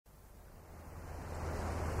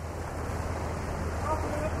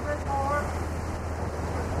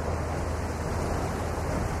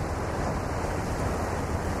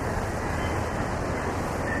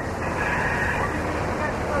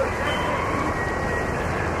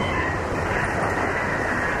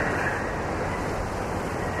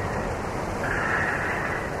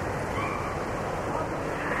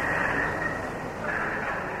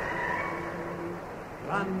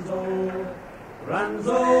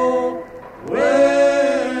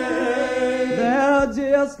They're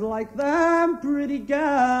just like them pretty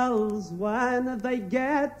girls when they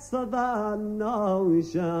get to the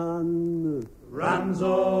notion.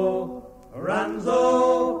 Ranzo,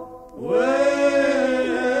 Ranzo, way.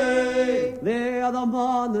 The other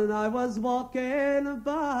morning I was walking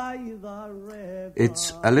by the river.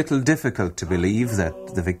 It's a little difficult to believe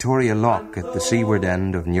that the Victoria Lock at the seaward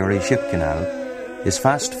end of Newry Ship Canal is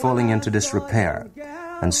fast falling into disrepair,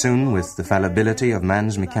 and soon, with the fallibility of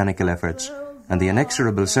man's mechanical efforts and the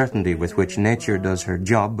inexorable certainty with which nature does her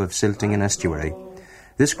job of silting an estuary,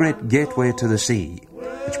 this great gateway to the sea,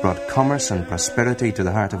 which brought commerce and prosperity to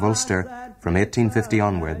the heart of Ulster from 1850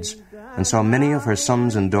 onwards, and saw many of her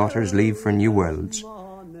sons and daughters leave for new worlds,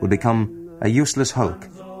 will become a useless hulk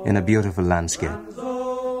in a beautiful landscape.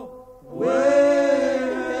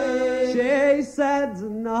 She said,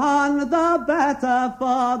 none the better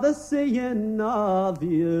for the seeing of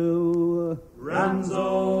you.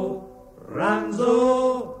 Ranzo,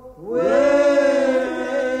 Ranzo, way.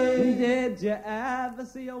 Did you ever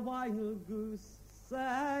see a wild goose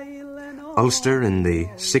sailing over? Ulster in the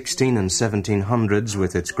 16 and 1700s,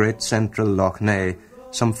 with its great central Lough Neagh,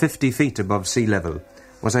 some 50 feet above sea level,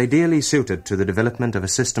 was ideally suited to the development of a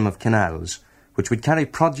system of canals which would carry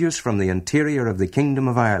produce from the interior of the Kingdom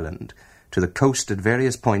of Ireland to the coast at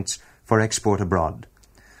various points for export abroad.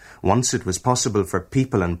 Once it was possible for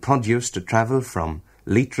people and produce to travel from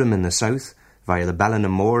Leitrim in the south via the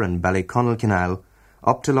Ballinamore and Ballyconnell Canal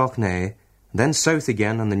up to Lough Neagh, then south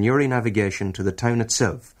again on the Newry navigation to the town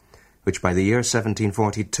itself, which by the year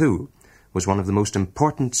 1742 was one of the most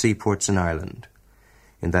important seaports in Ireland.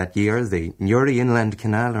 In that year, the Newry Inland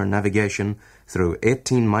Canal or navigation through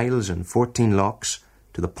 18 miles and 14 locks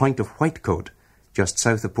to the point of Whitecoat, just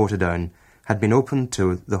south of Portadown, had been opened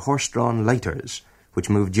to the horse-drawn lighters, which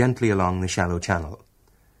moved gently along the shallow channel.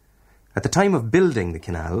 At the time of building the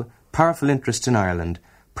canal, powerful interests in Ireland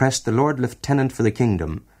pressed the Lord Lieutenant for the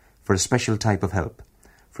Kingdom for a special type of help.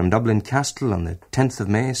 From Dublin Castle on the 10th of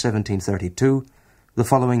May 1732, the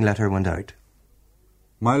following letter went out.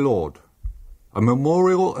 My Lord, a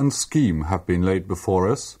memorial and scheme have been laid before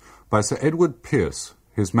us by Sir Edward Pearce,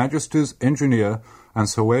 His Majesty's Engineer and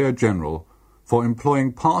Surveyor General, for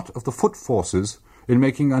employing part of the foot forces in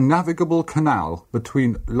making a navigable canal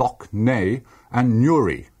between Lough Neagh and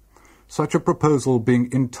Newry, such a proposal being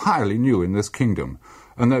entirely new in this kingdom,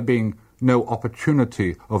 and there being no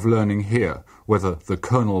opportunity of learning here whether the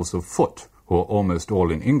colonels of foot, who are almost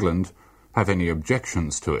all in England, have any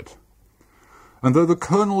objections to it. And though the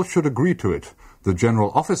colonel should agree to it, the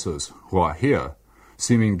general officers, who are here,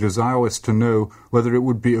 seeming desirous to know whether it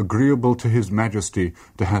would be agreeable to His Majesty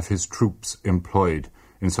to have his troops employed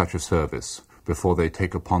in such a service, before they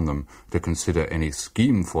take upon them to consider any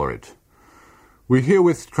scheme for it. We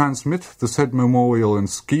herewith transmit the said memorial and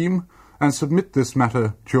scheme, and submit this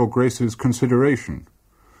matter to your Grace's consideration.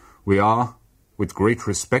 We are, with great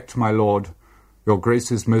respect, my Lord, your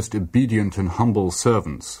Grace's most obedient and humble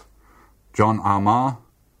servants, John Armagh,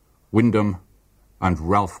 Wyndham, and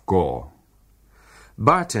Ralph Gore.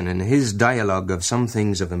 Barton, in his dialogue of some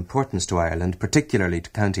things of importance to Ireland, particularly to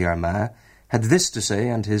County Armagh, had this to say,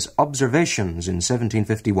 and his observations in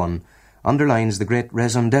 1751 underlines the great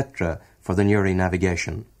raison d'etre for the Newry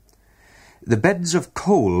navigation. The beds of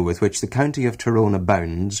coal with which the county of Tyrone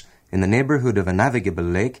abounds in the neighbourhood of a navigable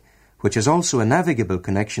lake, which has also a navigable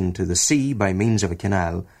connection to the sea by means of a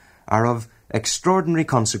canal, are of extraordinary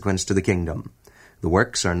consequence to the kingdom. The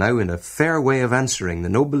works are now in a fair way of answering the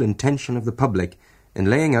noble intention of the public in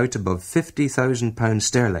laying out above £50,000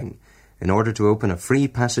 sterling in order to open a free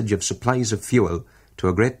passage of supplies of fuel to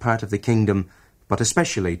a great part of the kingdom, but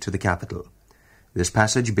especially to the capital. This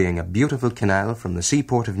passage being a beautiful canal from the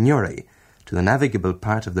seaport of Newry to the navigable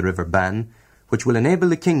part of the River Bann, which will enable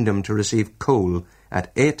the kingdom to receive coal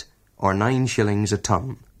at 8 or 9 shillings a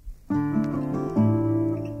ton.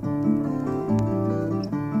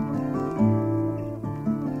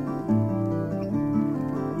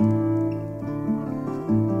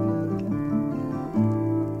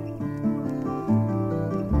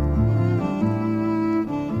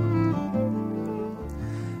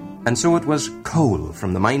 And so it was coal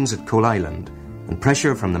from the mines at Coal Island, and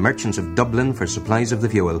pressure from the merchants of Dublin for supplies of the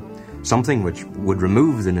fuel, something which would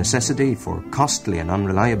remove the necessity for costly and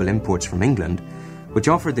unreliable imports from England, which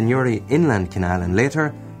offered the Newry Inland Canal and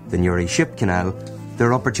later the Newry Ship Canal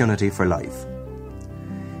their opportunity for life.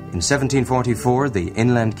 In 1744, the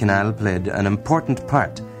Inland Canal played an important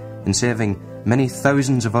part in saving many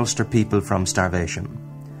thousands of Ulster people from starvation.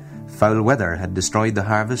 Foul weather had destroyed the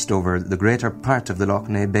harvest over the greater part of the Lough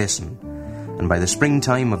Neagh basin, and by the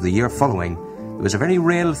springtime of the year following, there was a very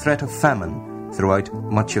real threat of famine throughout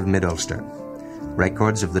much of mid-Ulster.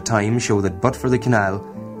 Records of the time show that but for the canal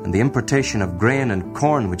and the importation of grain and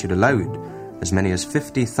corn which it allowed, as many as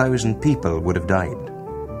 50,000 people would have died.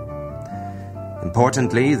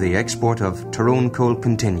 Importantly, the export of Tyrone coal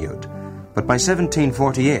continued, but by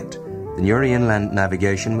 1748, the Newry inland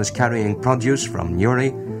navigation was carrying produce from Newry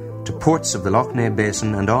to ports of the Lough Neagh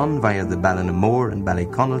Basin and on via the Ballinamore and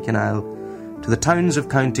Ballyconnell Canal to the towns of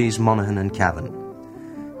counties Monaghan and Cavan.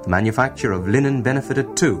 The manufacture of linen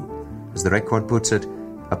benefited too, as the record puts it,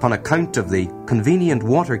 upon account of the convenient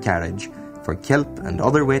water carriage for kelp and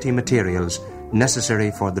other weighty materials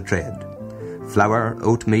necessary for the trade. Flour,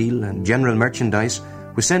 oatmeal and general merchandise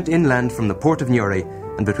was sent inland from the port of Newry,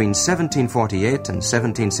 and between 1748 and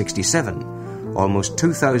 1767 almost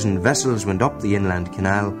 2,000 vessels went up the inland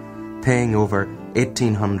canal, paying over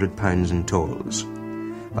 £1,800 in tolls.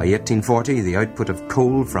 By 1840 the output of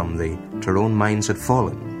coal from the Tyrone mines had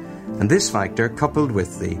fallen, and this factor, coupled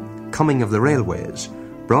with the coming of the railways,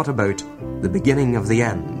 brought about the beginning of the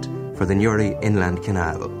end for the Newry Inland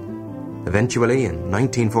Canal. Eventually, in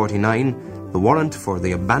 1949, the warrant for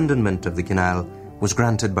the abandonment of the canal was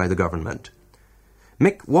granted by the government.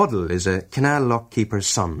 Mick Waddle is a canal lockkeeper's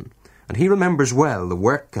son, and he remembers well the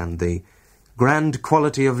work and the grand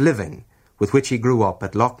quality of living with which he grew up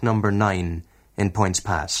at Lock Number 9 in Points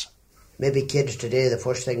Pass. Maybe kids today, the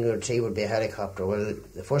first thing they would see would be a helicopter. Well,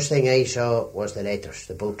 the first thing I saw was the laters,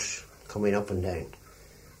 the boats coming up and down.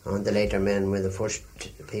 And the later men were the first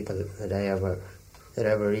people that I ever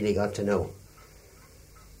really got to know.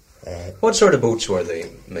 What sort of boats were they,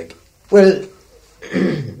 Mick? Well,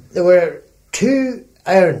 there were 2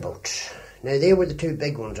 iron boats. Now, they were the 2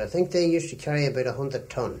 big ones. I think they used to carry about 100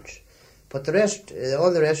 tons. But the rest,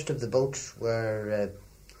 all the rest of the boats were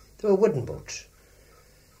wooden boats.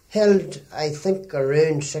 Held, I think,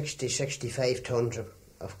 around 60-65 tons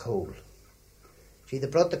of coal. See, they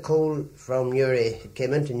brought the coal from Newry. It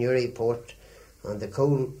came into Newry port, and the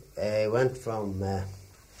coal went from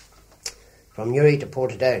Newry to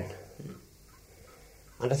Portadown.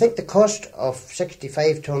 And I think the cost of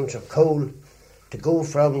 65 tons of coal to go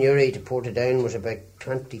from Newry to Portadown was about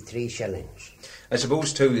 23 shillings. I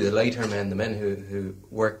suppose, too, the lighter men, the men who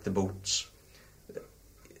worked the boats,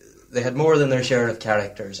 they had more than their share of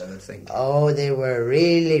characters, I would think. Oh, they were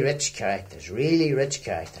really rich characters.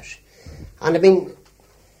 And I mean,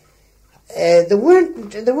 they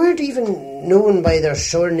weren't even known by their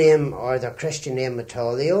surname or their Christian name at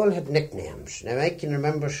all. They all had nicknames. Now, I can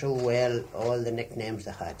remember so well all the nicknames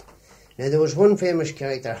they had. Now, there was one famous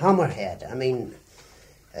character, Hammerhead. I mean,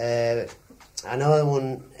 another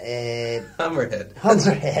one... Hammerhead?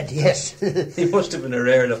 Hammerhead, yes. He must have been a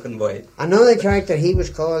rare-looking boy. Another character, he was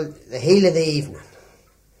called the Heel of the Evening,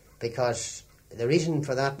 because the reason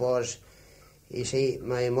for that was, you see,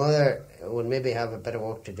 my mother would maybe have a bit of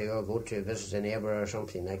work to do or go to visit a neighbour or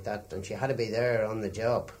something like that, and she had to be there on the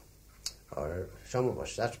job, or some of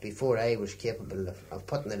us. That's before I was capable of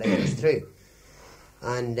putting the letters through.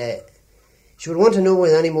 And she would want to know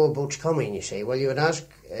when any more boats coming, you see. Well, you would ask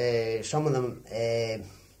some of them,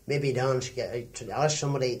 maybe dance, to ask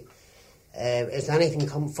somebody, is there anything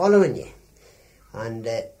following you? And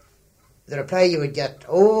the reply you would get,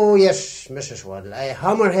 oh yes, Mrs. Waddle,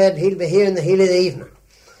 Hammerhead, he'll be here in the heel of the evening.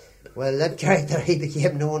 Well, that character, he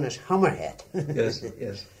became known as Hammerhead.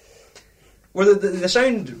 Yes. Well, the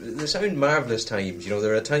sound marvellous times. You know,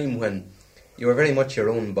 there were a time when you were very much your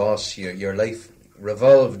own boss. Your life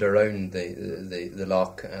revolved around the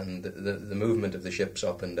lock and the movement of the ships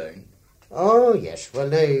up and down. Oh yes. Well,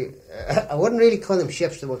 now I wouldn't really call them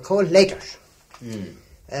ships; they were called lighters.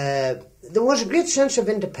 There was a great sense of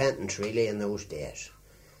independence, really, in those days.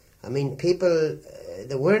 I mean, people,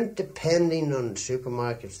 they weren't depending on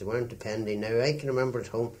supermarkets. They weren't depending. Now, I can remember at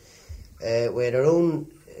home, we had our own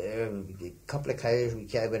couple of cows. We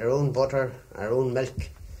had our own butter, our own milk,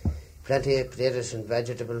 plenty of potatoes and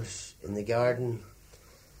vegetables in the garden,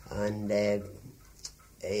 and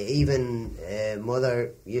even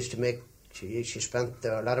mother used to make. She spent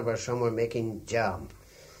a lot of her summer making jam.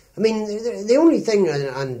 I mean, the only thing,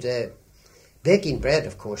 and baking bread,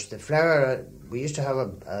 of course, the flour, we used to have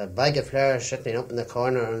a bag of flour sitting up in the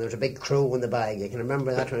corner, and there was a big crow in the bag. I can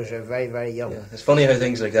remember that when I was very, very young. Yeah, it's funny how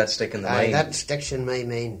things like that stick in the mind. That sticks in my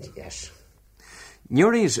mind, yes.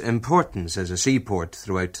 Newry's importance as a seaport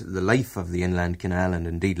throughout the life of the Inland Canal, and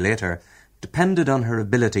indeed later, depended on her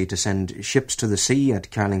ability to send ships to the sea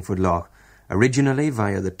at Carlingford Lough, originally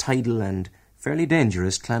via the tidal and fairly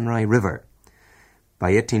dangerous Clanrye River.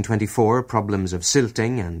 By 1824, problems of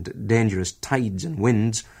silting and dangerous tides and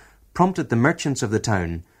winds prompted the merchants of the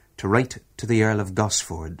town to write to the Earl of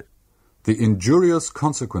Gosford. The injurious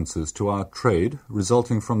consequences to our trade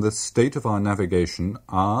resulting from this state of our navigation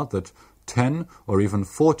are that 10 or even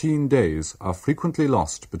 14 days are frequently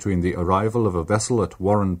lost between the arrival of a vessel at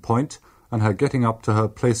Warren Point and her getting up to her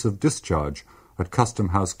place of discharge at Custom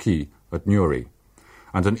House Quay at Newry,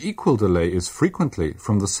 and an equal delay is frequently,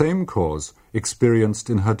 from the same cause, experienced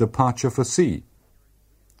in her departure for sea.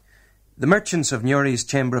 The merchants of Newry's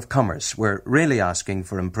Chamber of Commerce were really asking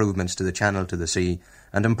for improvements to the channel to the sea,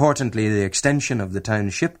 and importantly the extension of the town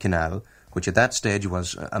ship canal, which at that stage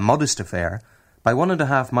was a modest affair, by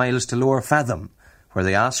 1.5 miles to Lower Fathom, where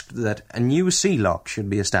they asked that a new sea lock should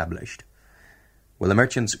be established. Well, the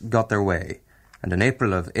merchants got their way, and in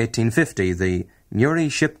April of 1850 the Newry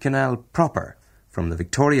Ship Canal proper, from the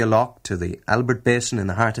Victoria Lock to the Albert Basin in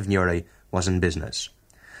the heart of Newry, was in business.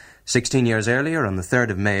 16 years earlier, on the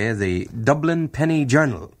 3rd of May, the Dublin Penny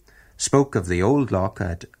Journal spoke of the old lock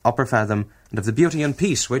at Upper Fathom and of the beauty and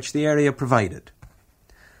peace which the area provided.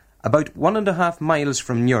 About 1.5 miles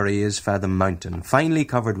from Newry is Fathom Mountain, finely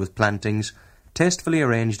covered with plantings, tastefully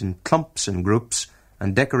arranged in clumps and groups,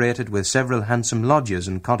 and decorated with several handsome lodges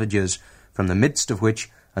and cottages, from the midst of which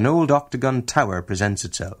an old octagon tower presents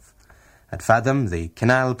itself. At Fathom the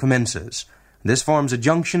canal commences. This forms a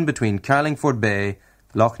junction between Carlingford Bay,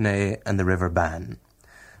 Lough Neagh and the River Bann.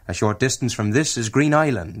 A short distance from this is Green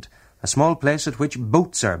Island, a small place at which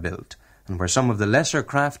boats are built, and where some of the lesser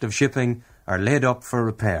craft of shipping are laid up for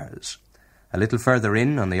repairs. A little further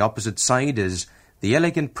in, on the opposite side, is the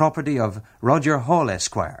elegant property of Roger Hall,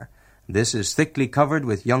 Esquire. This is thickly covered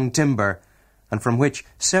with young timber, and from which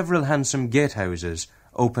several handsome gatehouses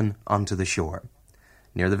open onto the shore.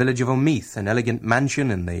 Near the village of Omeath, an elegant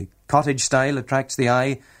mansion in the cottage style attracts the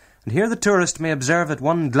eye, and here the tourist may observe at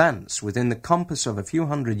one glance, within the compass of a few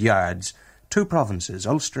hundred yards, 2 provinces,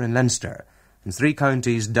 Ulster and Leinster, and 3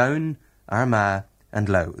 counties, Down, Armagh and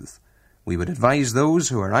Louth. We would advise those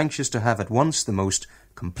who are anxious to have at once the most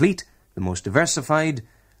complete, the most diversified,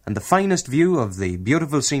 and the finest view of the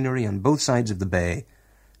beautiful scenery on both sides of the bay,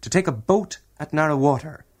 to take a boat at narrow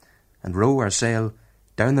water, and row or sail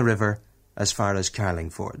down the river as far as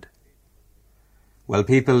Carlingford. Well,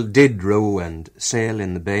 people did row and sail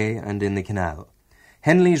in the bay and in the canal.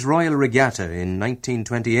 Henley's Royal Regatta in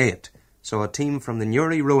 1928 saw a team from the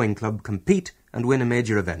Newry Rowing Club compete and win a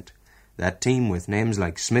major event. That team, with names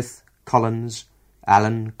like Smith, Collins,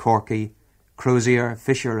 Allen, Corky, Crozier,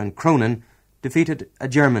 Fisher and Cronin, defeated a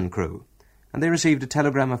German crew, and they received a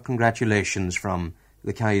telegram of congratulations from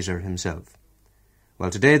the Kaiser himself.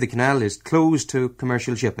 Well, today the canal is closed to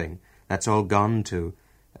commercial shipping. That's all gone to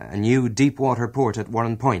a new deep-water port at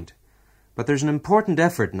Warren Point. But there's an important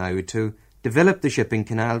effort now to develop the shipping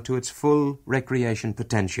canal to its full recreation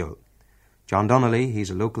potential. John Donnelly, he's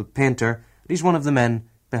a local painter, and he's one of the men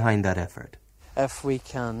behind that effort. If we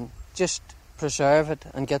can just preserve it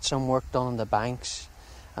and get some work done on the banks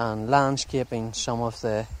and landscaping some of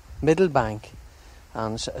the middle bank,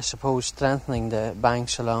 and I suppose strengthening the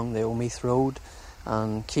banks along the Omeath Road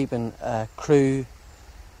and keeping a crew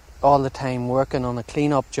all the time working on a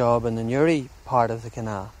clean-up job in the Newry part of the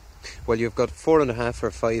canal. Well, you've got 4.5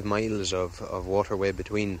 or 5 miles of waterway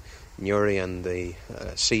between Newry and the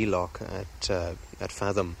sea lock at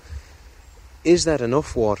Fathom. Is that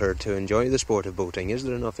enough water to enjoy the sport of boating? Is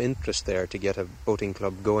there enough interest there to get a boating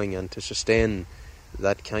club going and to sustain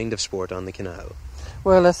that kind of sport on the canal?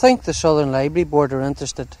 Well, I think the Southern Library Board are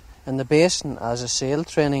interested in the basin as a sail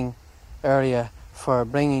training area for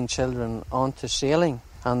bringing children onto sailing.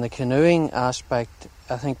 And the canoeing aspect,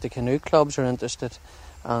 I think the canoe clubs are interested,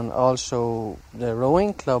 and also the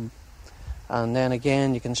rowing club. And then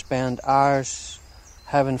again, you can spend hours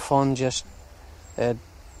having fun just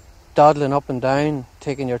dawdling up and down,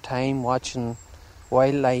 taking your time, watching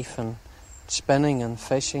wildlife and spinning and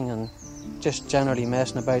fishing and just generally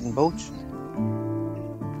messing about in boats.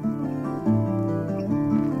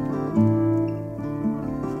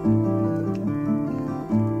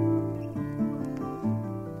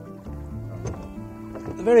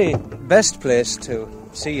 The very best place to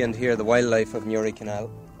see and hear the wildlife of Newry Canal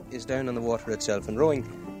is down on the water itself, and rowing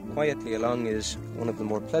quietly along is one of the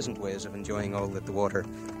more pleasant ways of enjoying all that the water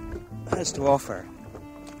has to offer.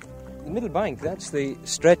 The middle bank, that's the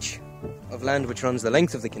stretch of land which runs the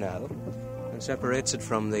length of the canal and separates it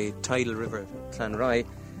from the tidal river Clanrye.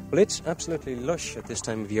 Well, it's absolutely lush at this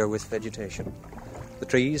time of year with vegetation. The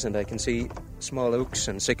trees, and I can see small oaks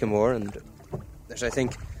and sycamore, and there's, I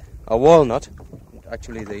think, a walnut.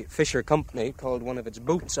 Actually, the Fisher Company called one of its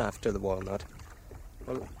boats after the walnut.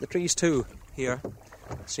 Well, the trees too here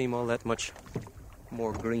seem all that much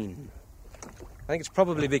more green. I think it's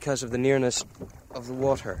probably because of the nearness of the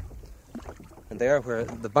water. And there, where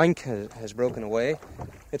the bank has broken away,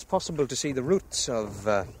 it's possible to see the roots of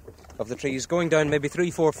the trees going down maybe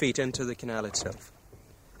 3-4 feet into the canal itself.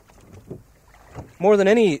 More than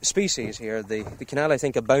any species here, the canal, I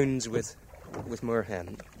think, abounds with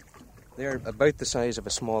moorhen. They're about the size of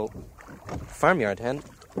a small farmyard hen.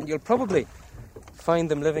 You'll probably find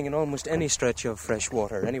them living in almost any stretch of fresh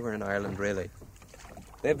water, anywhere in Ireland, really.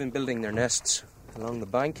 They've been building their nests along the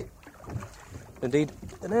bank. Indeed,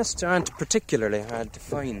 the nests aren't particularly hard to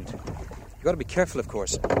find. You've got to be careful, of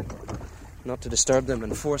course, not to disturb them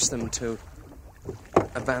and force them to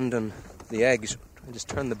abandon the eggs. I'll just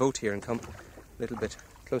turn the boat here and come a little bit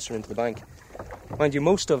closer into the bank. Mind you,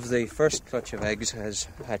 most of the first clutch of eggs has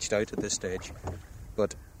hatched out at this stage,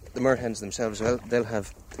 but the moorhens themselves, well, they'll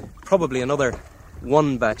have probably another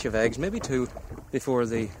 1 batch of eggs, maybe 2, before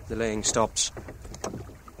the laying stops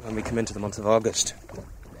when we come into the month of August.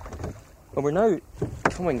 But we're now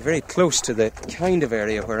coming very close to the kind of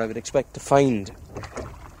area where I would expect to find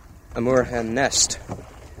a moorhen nest.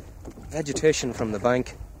 Vegetation from the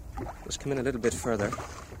bank, let's come in a little bit further.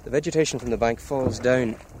 The vegetation from the bank falls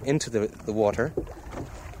down into the water.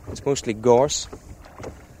 It's mostly gorse,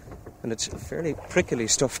 and it's fairly prickly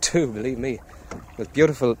stuff too, believe me, with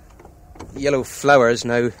beautiful yellow flowers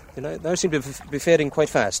now seem to be fading quite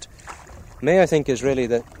fast. May, I think, is really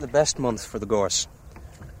the best month for the gorse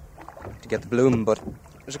to get the bloom, but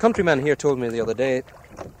there's a countryman here told me the other day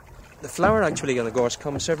the flower actually on the gorse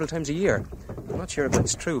comes several times a year. I'm not sure if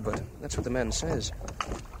that's true, but that's what the man says.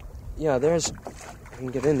 Yeah, I can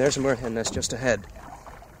get in, there's a moorhen nest just ahead.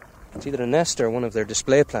 It's either a nest or one of their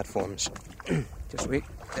display platforms. Just wait,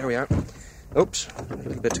 there we are. Oops, a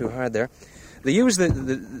little bit too hard there. They use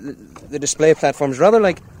the display platforms rather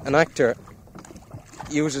like an actor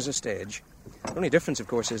uses a stage. The only difference, of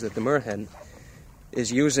course, is that the moorhen is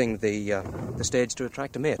using the stage to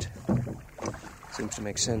attract a mate. Seems to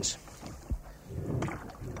make sense.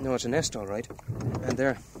 No, it's a nest, all right. And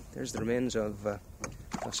there's the remains of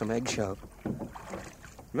some eggshell.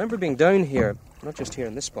 Remember being down here, not just here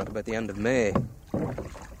in this spot, about the end of May.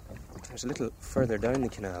 It was a little further down the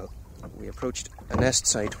canal. We approached a nest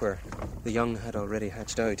site where the young had already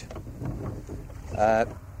hatched out.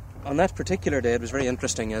 On that particular day, it was very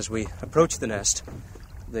interesting. As we approached the nest,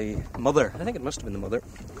 the mother, I think it must have been the mother,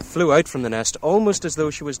 flew out from the nest almost as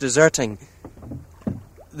though she was deserting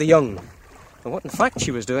the young. And what in fact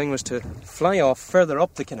she was doing was to fly off further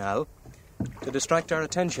up the canal to distract our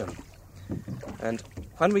attention. And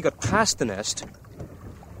when we got past the nest,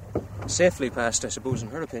 safely past, I suppose, in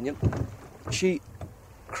her opinion, she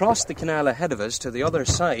crossed the canal ahead of us to the other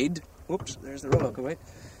side. Whoops, there's the rowlock away.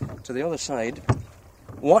 To the other side,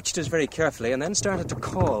 watched us very carefully, and then started to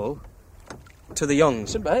call to the young.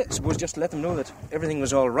 So I suppose just to let them know that everything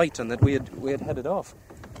was all right and that we had headed off.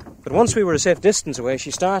 But once we were a safe distance away,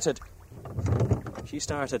 she started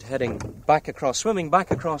heading back across, swimming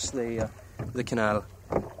back across the canal,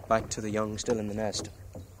 back to the young still in the nest.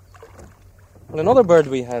 Well, another bird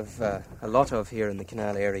we have a lot of here in the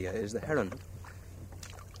canal area is the heron.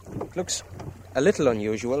 It looks a little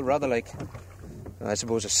unusual, rather like, I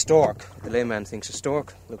suppose, a stork. The layman thinks a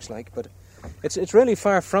stork looks like, but it's really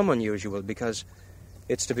far from unusual because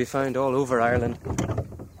it's to be found all over Ireland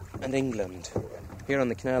and England. Here on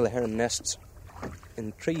the canal, the heron nests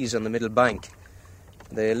in trees on the middle bank.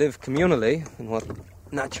 They live communally in what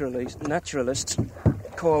naturalists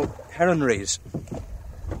call heronries.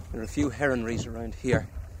 There are a few heronries around here.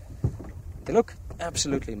 They look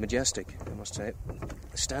absolutely majestic, I must say.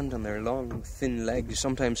 They stand on their long, thin legs,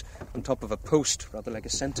 sometimes on top of a post, rather like a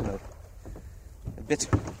sentinel. A bit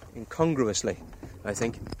incongruously, I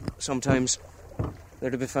think. Sometimes they're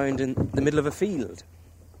to be found in the middle of a field.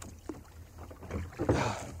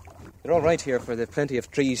 They're all right here, for they've plenty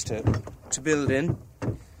of trees to build in.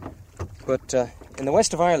 But in the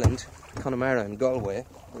west of Ireland, Connemara and Galway,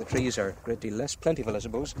 where the trees are a great deal less plentiful, I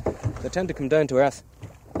suppose, they tend to come down to earth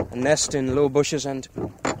and nest in low bushes and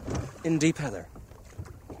in deep heather.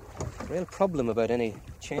 The real problem about any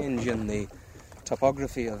change in the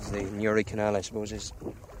topography of the Newry Canal, I suppose, is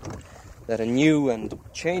that a new and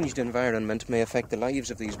changed environment may affect the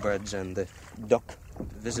lives of these birds and the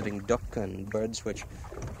visiting duck and birds which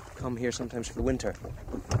come here sometimes for the winter.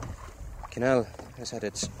 The canal has had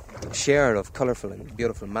its share of colourful and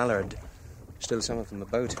beautiful mallard. Still some of them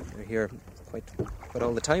about. They're here quite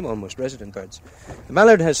all the time, almost, resident birds. The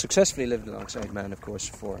mallard has successfully lived alongside man, of course,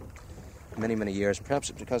 for many, many years.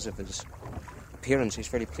 Perhaps it's because of his appearance. He's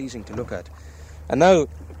fairly pleasing to look at. And now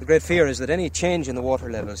the great fear is that any change in the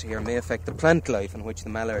water levels here may affect the plant life in which the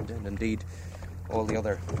mallard and indeed all the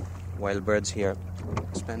other wild birds here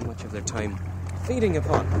spend much of their time feeding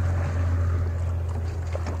upon.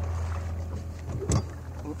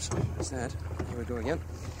 Oops, what's that? Here we go again.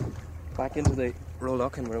 Back into the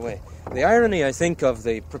rowlock and we're away. The irony, I think, of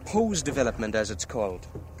the proposed development, as it's called,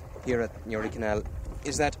 here at Newry Canal,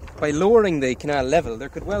 is that by lowering the canal level, there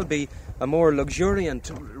could well be a more luxuriant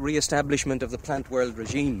re-establishment of the plant world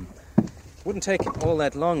regime. It wouldn't take all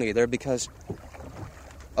that long either, because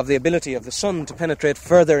of the ability of the sun to penetrate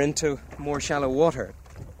further into more shallow water.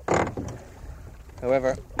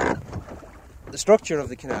 However, the structure of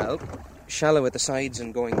the canal, shallow at the sides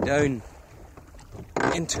and going down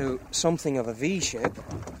into something of a V shape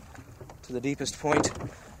to the deepest point,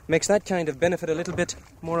 makes that kind of benefit a little bit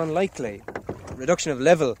more unlikely. Reduction of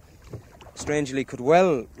level, strangely, could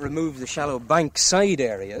well remove the shallow bank side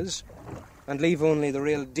areas and leave only the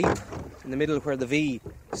real deep in the middle where the V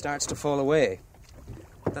starts to fall away.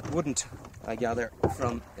 That wouldn't, I gather,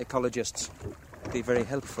 from ecologists, be very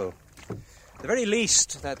helpful. The very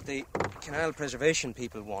least that the canal preservation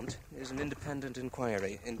people want is an independent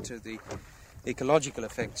inquiry into the ecological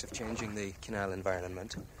effects of changing the canal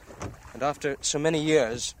environment. And after so many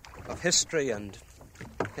years of history and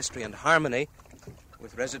harmony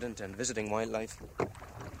with resident and visiting wildlife,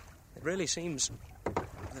 it really seems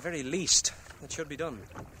the very least that should be done.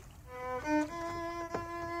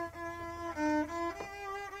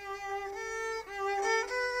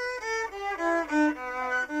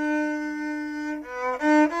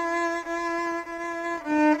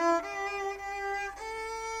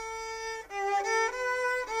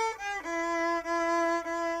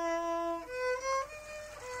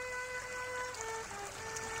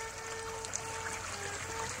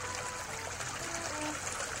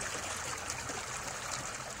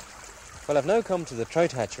 Well, I've now come to the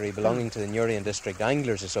trout hatchery belonging to the Newry District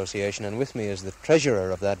Anglers Association, and with me is the treasurer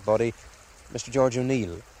of that body, Mr. George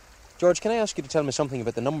O'Neill. George, can I ask you to tell me something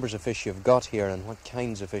about the numbers of fish you've got here and what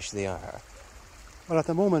kinds of fish they are? Well, at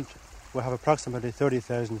the moment we have approximately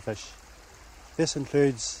 30,000 fish. This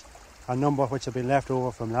includes a number which have been left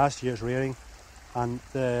over from last year's rearing, and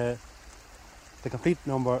the complete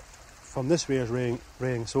number from this year's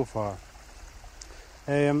rearing so far.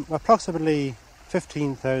 Approximately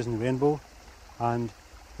 15,000 rainbow, and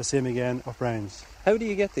the same again of browns. How do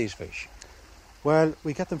you get these fish? Well,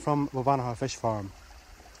 we get them from Wabanaha Fish Farm.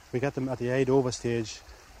 We get them at the Idova stage,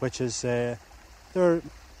 which is, they're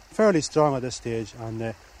fairly strong at this stage,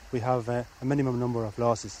 and we have a minimum number of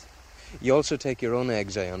losses. You also take your own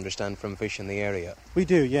eggs, I understand, from fish in the area. We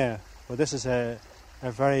do, yeah. Well, this is a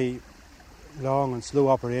very long and slow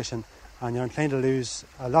operation, and you're inclined to lose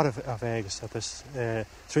a lot of eggs at this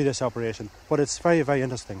through this operation. But it's very, very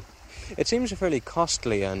interesting. It seems a fairly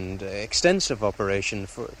costly and extensive operation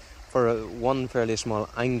for one fairly small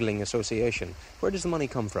angling association. Where does the money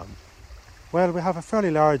come from? Well, we have a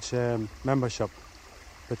fairly large membership,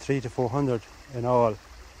 with 300 to 400 in all.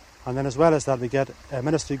 And then as well as that, we get a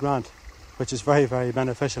ministry grant, which is very, very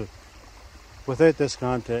beneficial. Without this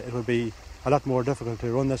grant, it would be a lot more difficult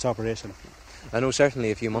to run this operation. I know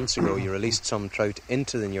certainly a few months ago you released some trout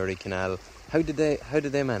into the Newry Canal. How did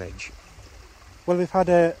they manage? Well, we've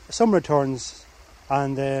had some returns,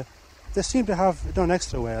 and they seem to have done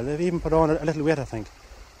extra well. They've even put on a little weight, I think,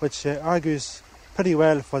 which argues pretty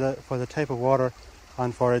well for the type of water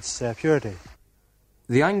and for its purity.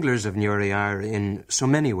 The anglers of Newry are, in so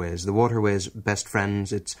many ways, the waterway's best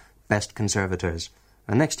friends, its best conservators.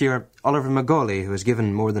 And next year, Oliver Macaulay, who has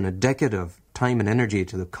given more than a decade of time and energy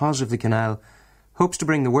to the cause of the canal, hopes to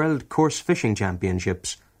bring the World Coarse Fishing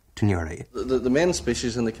Championships to Newry. The main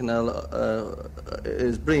species in the canal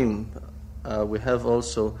is bream. We have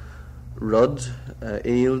also rudd,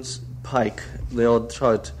 eels, pike, the odd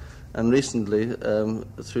trout, and recently,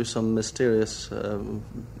 through some mysterious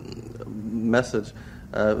method,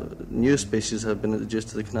 new species have been introduced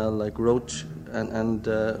to the canal, like roach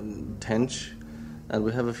and tench, and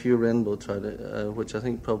we have a few rainbow trout, which I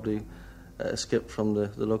think probably escaped from the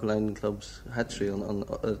local angling club's hatchery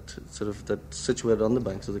sort of that's situated on the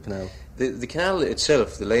banks of the canal. The canal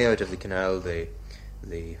itself, the layout of the canal, the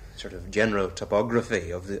sort of general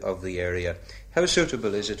topography of the area, how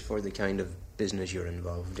suitable is it for the kind of business you're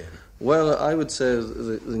involved in? Well, I would say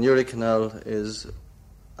the Newry Canal is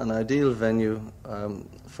an ideal venue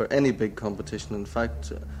for any big competition. In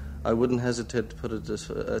fact, I wouldn't hesitate to put it to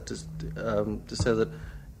say that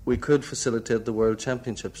we could facilitate the World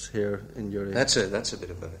Championships here in Newry. That's a bit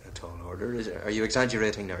of a tall order, is it? Are you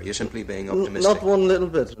exaggerating now? Are you simply being optimistic? Not one little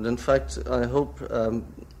bit. And in fact, I hope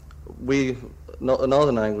we,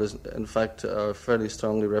 Northern Anglers, in fact, are fairly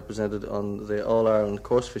strongly represented on the All-Ireland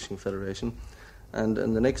Coarse Fishing Federation. And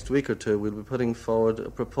in the next week or two, we'll be putting forward a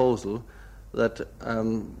proposal that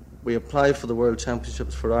we apply for the World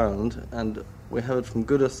Championships for Ireland, and we have it from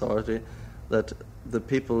good authority that the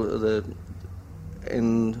people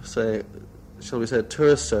in, say, shall we say,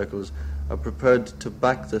 tourist circles are prepared to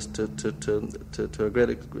back this to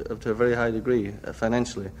a very high degree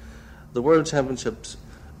financially. The World Championships,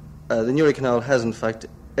 the Newry Canal has in fact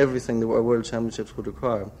everything the World Championships would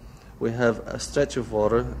require. We have a stretch of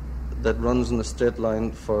water that runs in a straight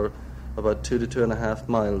line for about 2 to 2.5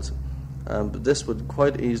 miles. But this would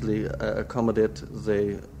quite easily accommodate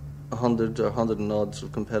the 100 or 100 and odds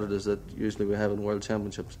of competitors that usually we have in World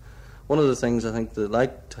Championships. One of the things I think they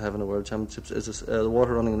like to have in the World Championships is the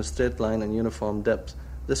water running in a straight line and uniform depth.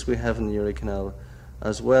 This we have in the Newry Canal,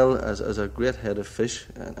 as well as a great head of fish,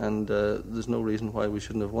 and there's no reason why we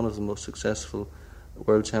shouldn't have one of the most successful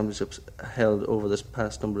World Championships held over this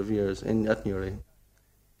past number of years at Newry.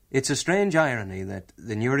 It's a strange irony that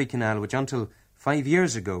the Newry Canal, which until 5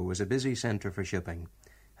 years ago was a busy centre for shipping,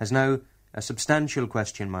 has now a substantial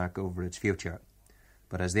question mark over its future.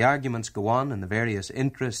 But as the arguments go on and the various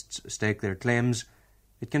interests stake their claims,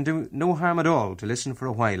 it can do no harm at all to listen for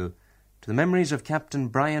a while to the memories of Captain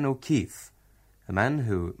Brian O'Keefe, a man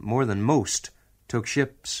who, more than most, took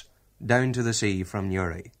ships down to the sea from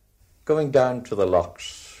Newry. Going down to the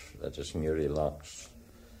locks, that is Newry locks,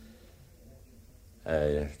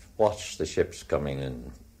 watch the ships coming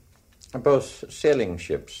in, both sailing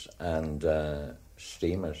ships and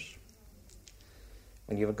steamers.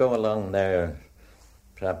 When you would go along there,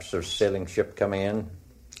 perhaps there's a sailing ship coming in,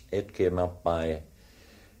 it came up by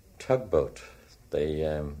tugboat.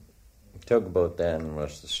 The tugboat then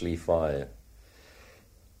was the Sleefoy.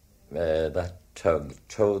 That tug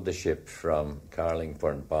towed the ship from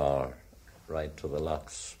Carlingford Bar right to the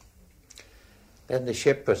locks. Then the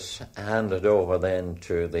ship was handed over then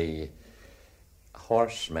to the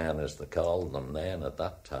horsemen, as they called them then at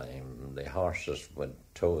that time. The horses would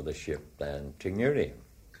tow the ship then to Newry.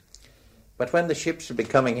 But when the ships would be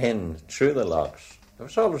coming in through the locks, there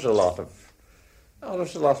was always a lot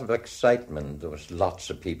of excitement. There was lots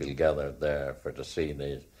of people gathered there to see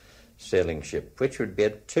the sailing ship, which would be a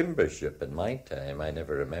timber ship in my time. I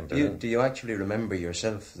never remember. Do you actually remember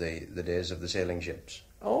yourself the days of the sailing ships?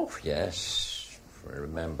 Oh, yes. I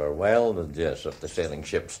remember well the days of the sailing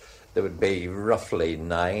ships. There would be roughly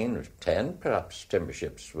 9 or 10, perhaps, timber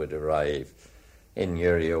ships would arrive in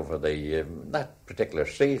Newry over that particular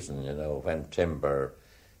season, when timber,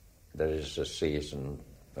 there is a season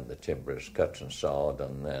when the timber is cut and sawed,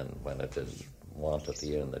 and then when it is wanted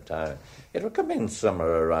here in the town. It would come in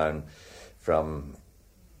somewhere around from,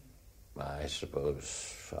 I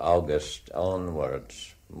suppose, August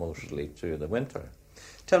onwards, mostly through the winter.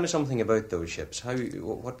 Tell me something about those ships.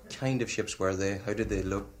 What kind of ships were they? How did they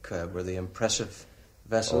look? Were they impressive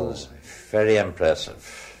vessels? Oh, very impressive,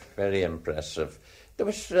 very impressive. There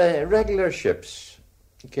was regular ships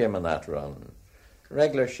came on that run.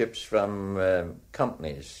 Regular ships from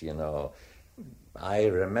companies, I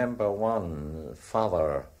remember one,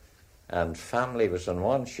 father and family was on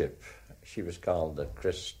one ship. She was called the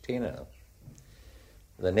Christina.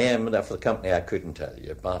 The name of the company I couldn't tell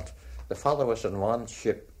you, but the father was on one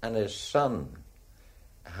ship and his son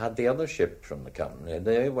had the other ship from the company.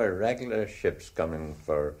 They were regular ships coming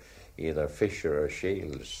for either Fisher or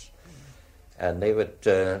Shields. And they would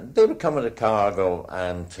come with a cargo,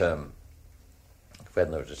 and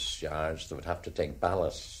when there was discharge, they would have to take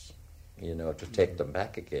ballast, to take them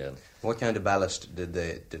back again. What kind of ballast did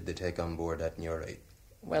they take on board at Newry?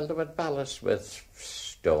 Well, they would ballast with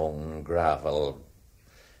stone, gravel.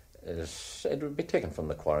 It would be taken from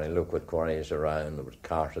the quarry, liquid quarries around. They would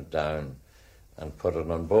cart it down and put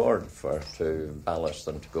it on board to ballast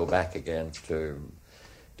them to go back again to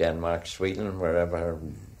Denmark, Sweden,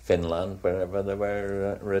 Finland, wherever they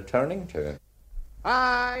were returning to.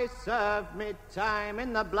 I served me time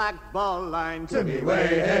in the Black Ball Line. Timmy way,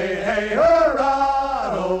 hey, hey,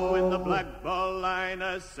 hurrah! Oh, in the Black Ball Line,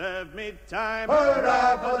 I served me time.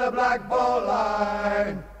 Hurrah for the Black Ball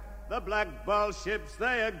Line! The Black Ball ships,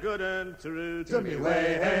 they are good and true. Timmy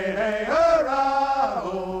way, hey, hey, hurrah!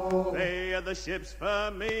 Oh. They are the ships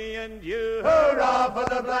for me and you. Hurrah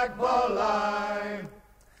for the Black Ball Line!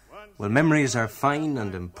 Well, memories are fine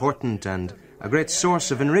and important and a great source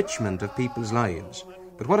of enrichment of people's lives.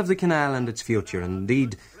 But what of the canal and its future?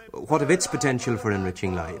 Indeed, what of its potential for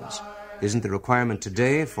enriching lives? Isn't the requirement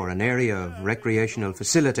today for an area of recreational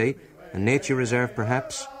facility, a nature reserve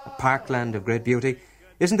perhaps, a parkland of great beauty,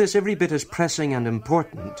 isn't this every bit as pressing and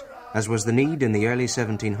important as was the need in the early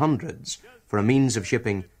 1700s for a means of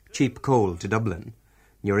shipping cheap coal to Dublin?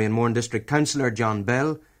 Newry and Mourne District Councillor John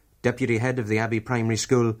Bell, Deputy Head of the Abbey Primary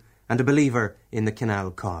School, and a believer in the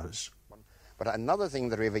canal cause. But another thing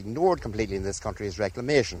that we've ignored completely in this country is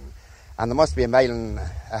reclamation. And there must be 1.5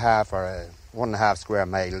 miles or 1.5 square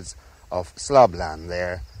miles of slob land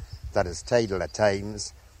there that is tidal at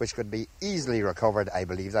times, which could be easily recovered. I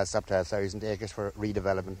believe that's up to 1,000 acres for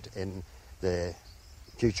redevelopment in the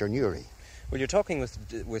future Newry. Well, you're talking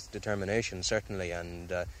with determination, certainly, and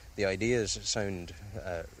the ideas sound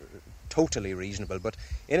totally reasonable. But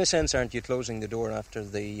in a sense, aren't you closing the door after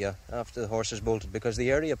the horse is bolted? Because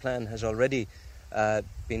the area plan has already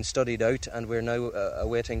been studied out, and we're now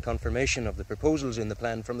awaiting confirmation of the proposals in the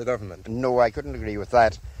plan from the government. No, I couldn't agree with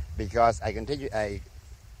that, because I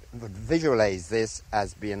would visualise this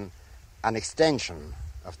as being an extension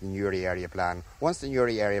of the Newry area plan. Once the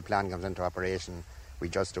Newry area plan comes into operation, we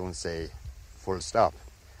just don't say full stop.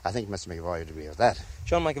 I think Mr. McAvoy would agree with that.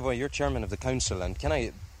 Sean McAvoy, you're chairman of the council, and can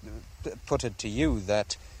I put it to you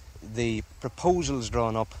that the proposals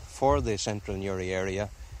drawn up for the central Newry area,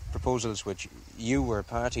 proposals which you were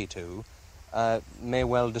party to, may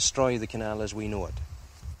well destroy the canal as we know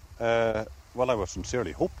it? Well, I would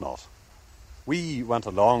sincerely hope not. We went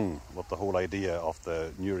along with the whole idea of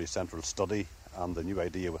the Newry Central study and the new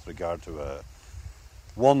idea with regard to a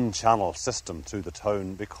one-channel system to the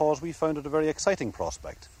town because we found it a very exciting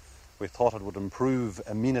prospect. We thought it would improve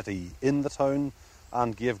amenity in the town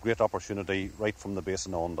and give great opportunity right from the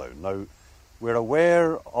basin on down. Now, we're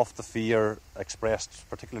aware of the fear expressed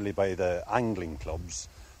particularly by the angling clubs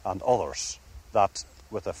and others that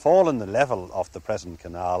with a fall in the level of the present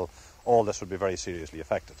canal, all this would be very seriously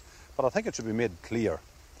affected. But I think it should be made clear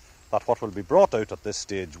that what will be brought out at this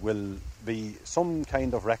stage will be some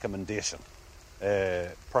kind of recommendation,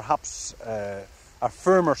 perhaps a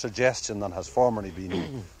firmer suggestion than has formerly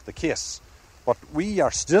been the case. But we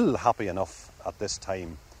are still happy enough at this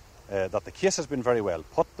time that the case has been very well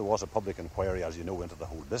put. There was a public inquiry, as you know, into the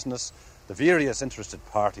whole business. The various interested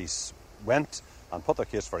parties went and put their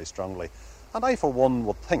case very strongly. And I, for one,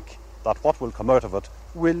 would think that what will come out of it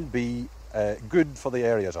will be good for the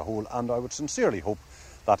area as a whole. And I would sincerely hope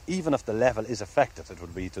that even if the level is affected, it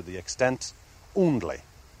would be to the extent only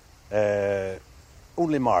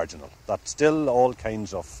marginal, that still all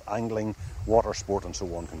kinds of angling, water sport and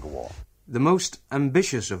so on can go on. The most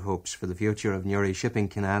ambitious of hopes for the future of Newry Shipping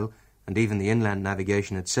Canal, and even the inland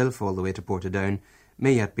navigation itself all the way to Portadown,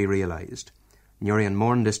 may yet be realised. Newry and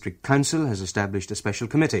Mourne District Council has established a special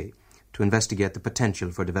committee to investigate the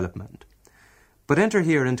potential for development. But enter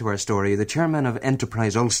here into our story the chairman of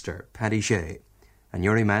Enterprise Ulster, Paddy Shea, a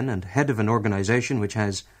Newry man and head of an organisation which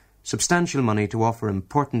has substantial money to offer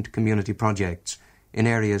important community projects in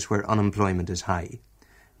areas where unemployment is high.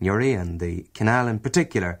 Newry, and the canal in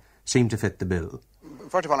particular, seem to fit the bill.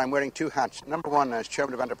 First of all, I'm wearing two hats. Number one, as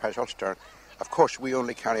chairman of Enterprise Ulster, of course we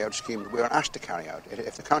only carry out schemes we are asked to carry out.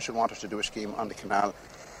 If the council want us to do a scheme on the canal,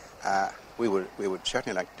 we would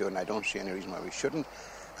certainly like to do it, and I don't see any reason why we shouldn't.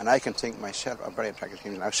 And I can think myself of very attractive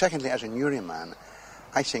schemes. Now, secondly, as a Newry man,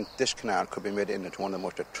 I think this canal could be made into one of the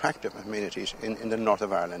most attractive amenities in the north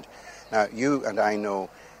of Ireland. Now, you and I know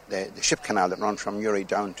the ship canal that runs from Newry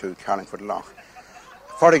down to Carlingford Lough.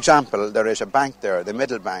 For example, there is a bank there, the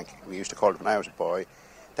Middle Bank, we used to call it when I was a boy,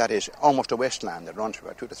 that is almost a wasteland that runs for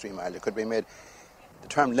about 2 to 3 miles. It could be made, the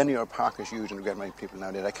term linear park is used in great many people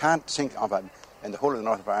nowadays. I can't think of in the whole of the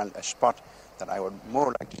north of Ireland a spot that I would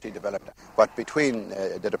more like to see developed. But between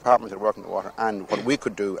the departments that work in the water and what we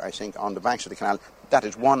could do, I think, on the banks of the canal, that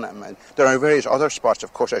is one. There are various other spots,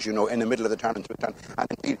 of course, as you know, in the middle of the town and through the town, and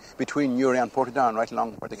indeed between Newry and Portadown, right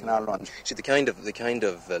along where the canal runs. See, the kind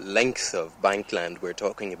of length of bankland we're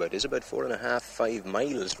talking about is about 4.5-5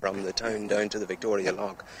 miles from the town down to the Victoria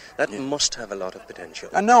Lough. That must have a lot of potential.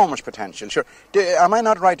 Enormous potential, sure. Am I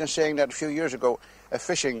not right in saying that a few years ago a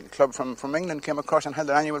fishing club from England came across and held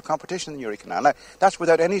their annual competition in the Newry Canal? Now, that's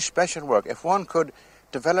without any special work. If one could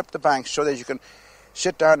develop the banks so that you can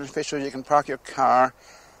sit down and fish, so you can park your car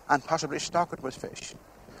and possibly stock it with fish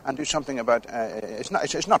and do something about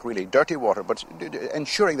it's not really dirty water, but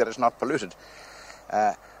ensuring that it's not polluted,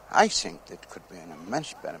 I think it could be an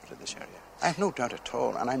immense benefit to this area. I have no doubt at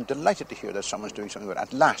all, and I'm delighted to hear that someone's doing something about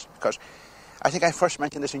it at last, because I think I first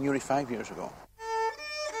mentioned this in Newry 5 years ago.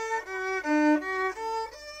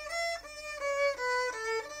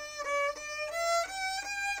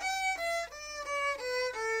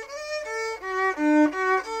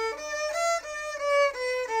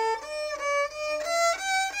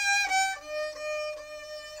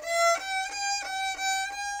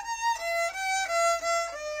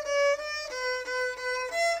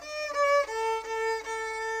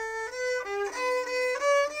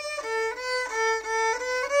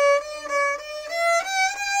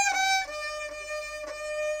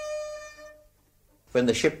 When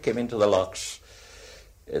the ship came into the locks,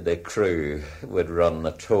 the crew would run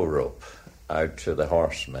a tow rope out to the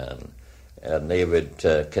horseman and they would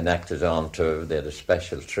connect it onto, they had a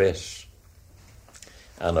special trace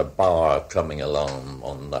and a bar coming along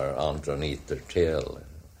underneath their tail,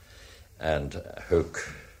 and a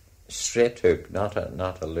hook, straight hook, not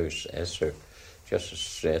a loose S hook, just a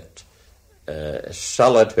straight,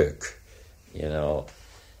 solid hook, you know,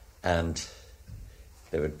 and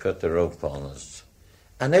they would put the rope on it.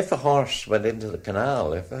 And if a horse went into the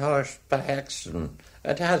canal, if a horse by accident,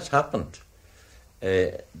 it has happened,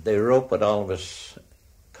 the rope would always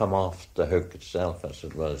come off the hook itself as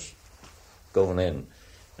it was going in,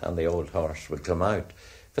 and the old horse would come out.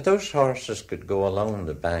 But those horses could go along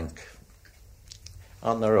the bank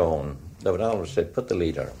on their own. They would always say, put the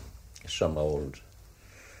leader, some old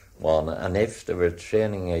one, and if they were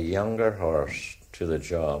training a younger horse to the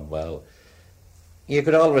job, well, you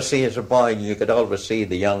could always see, as a boy, you could always see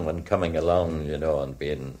the young one coming along, you know, and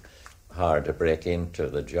being hard to break into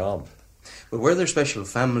the job. Well, were there special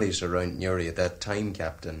families around Newry at that time,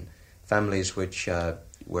 Captain? Families which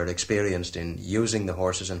were experienced in using the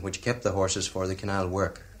horses and which kept the horses for the canal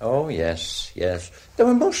work? Oh, yes, yes. They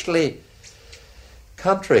were mostly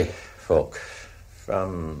country folk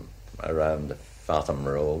from around the Fathom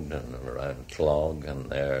Road and around Clog and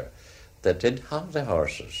there that did have the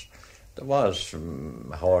horses. There was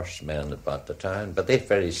horsemen about the town, but they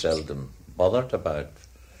very seldom bothered about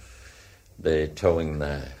the towing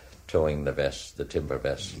the vest, the timber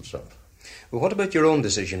vessels up. Well, what about your own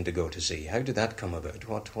decision to go to sea? How did that come about?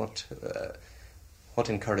 What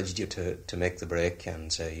encouraged you to make the break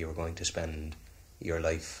and say you were going to spend your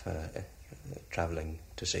life travelling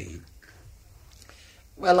to sea?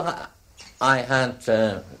 Well, I had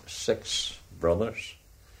 6 brothers.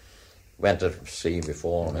 Went to sea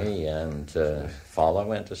before me, and father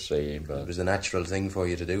went to sea. But it was the natural thing for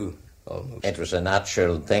you to do, almost. It was a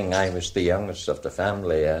natural thing. I was the youngest of the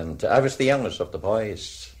family, and I was the youngest of the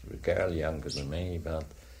boys. A girl younger than me, but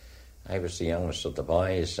I was the youngest of the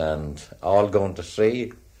boys, and all going to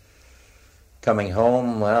sea. Coming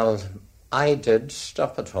home, well, I did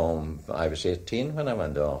stop at home. I was 18 when I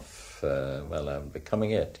went off. I'm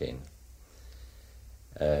becoming 18.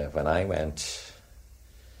 When I went,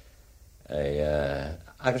 I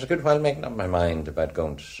was a good while making up my mind about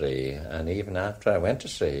going to sea, and even after I went to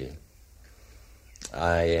sea,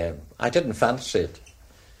 I didn't fancy it.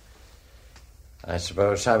 I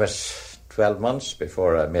suppose I was 12 months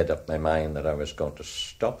before I made up my mind that I was going to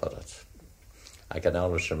stop at it. I can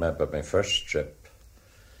always remember my first trip.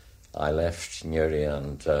 I left Newry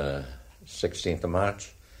on 16th of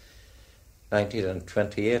March,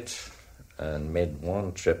 1928, and made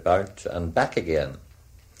one trip out and back again.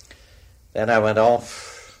 Then I went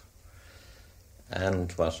off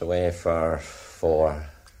and was away for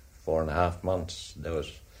 4.5 months.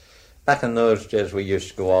 Back in those days we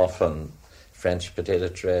used to go off on French potato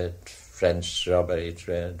trade, French strawberry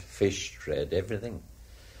trade, fish trade, everything.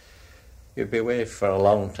 You'd be away for a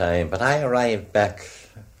long time, but I arrived back,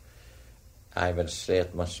 I would say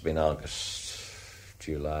it must have been August,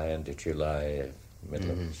 into July,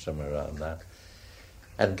 middle of summer around that.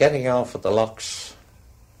 And getting off at the locks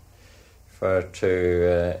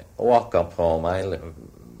to walk up home.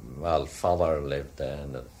 Father lived there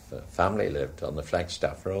and the family lived on the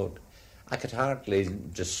Flagstaff Road. I could hardly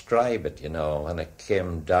describe it, you know, when I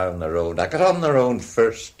came down the road. I got on the road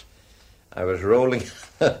first. I was rolling.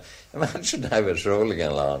 Imagine I was rolling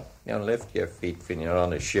along. You know, lift your feet when you're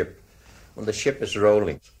on a ship. Well, the ship is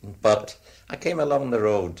rolling. But I came along the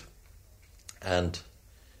road and,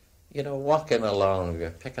 you know, walking along,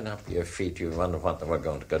 you're picking up your feet, you wonder what they were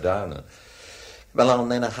going to go down. Well,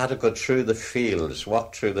 and then I had to go through the fields,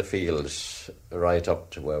 walk through the fields right up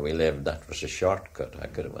to where we lived. That was a shortcut. I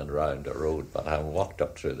could have went round the road, but I walked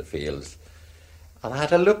up through the fields. And I had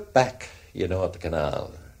to look back, you know, at the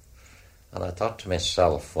canal. And I thought to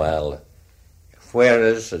myself, well, where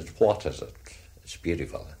is it? What is it? It's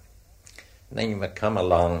beautiful. And then you would come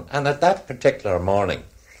along, and at that particular morning,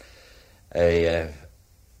 it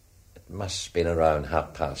must have been around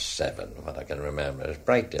 7:30, what I can remember. It was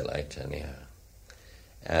bright daylight anyhow.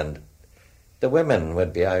 And the women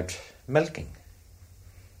would be out milking.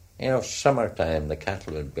 You know, summertime, the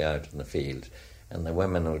cattle would be out in the field, and the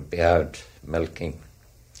women would be out milking.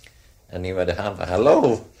 And you would have a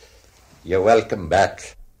hello, you're welcome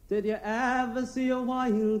back. Did you ever see a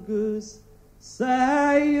wild goose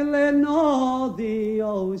sailing o'er the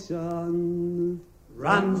ocean?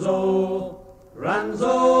 Ranzo,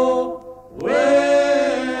 Ranzo,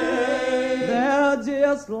 way. They're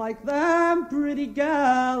just like them pretty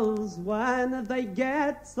girls when they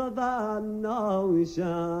get to the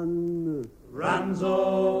ocean.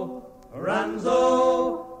 Ranzo,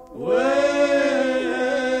 Ranzo, way.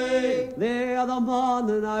 The other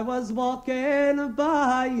morning I was walking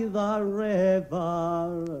by the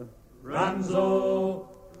river. Ranzo,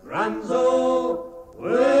 Ranzo,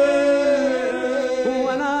 way.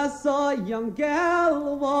 When I saw a young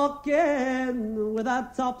girl walking with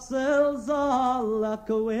her topsails all a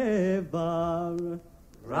quiver.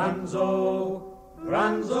 Ranzo,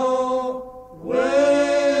 Ranzo,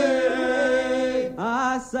 way.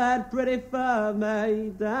 I said, pretty fair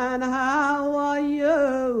maid, and how are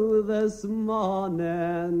you this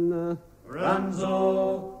morning?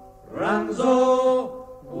 Ranzo,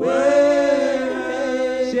 Ranzo, way.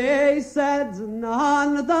 She said,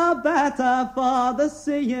 none the better for the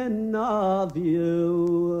seeing of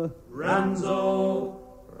you. Ranzo,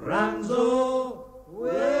 Ranzo,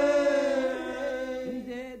 way.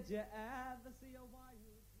 Did you ever see a wife?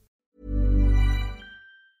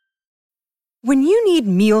 When you need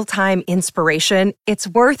mealtime inspiration, it's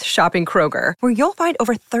worth shopping Kroger, where you'll find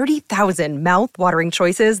over 30,000 mouth-watering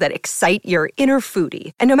choices that excite your inner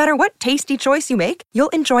foodie. And no matter what tasty choice you make, you'll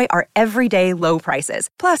enjoy our everyday low prices,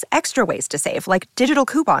 plus extra ways to save, like digital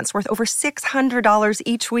coupons worth over $600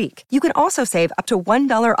 each week. You can also save up to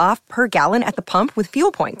 $1 off per gallon at the pump with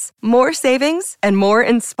fuel points. More savings and more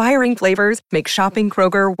inspiring flavors make shopping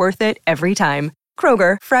Kroger worth it every time.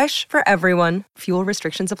 Kroger, fresh for everyone. Fuel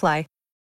restrictions apply.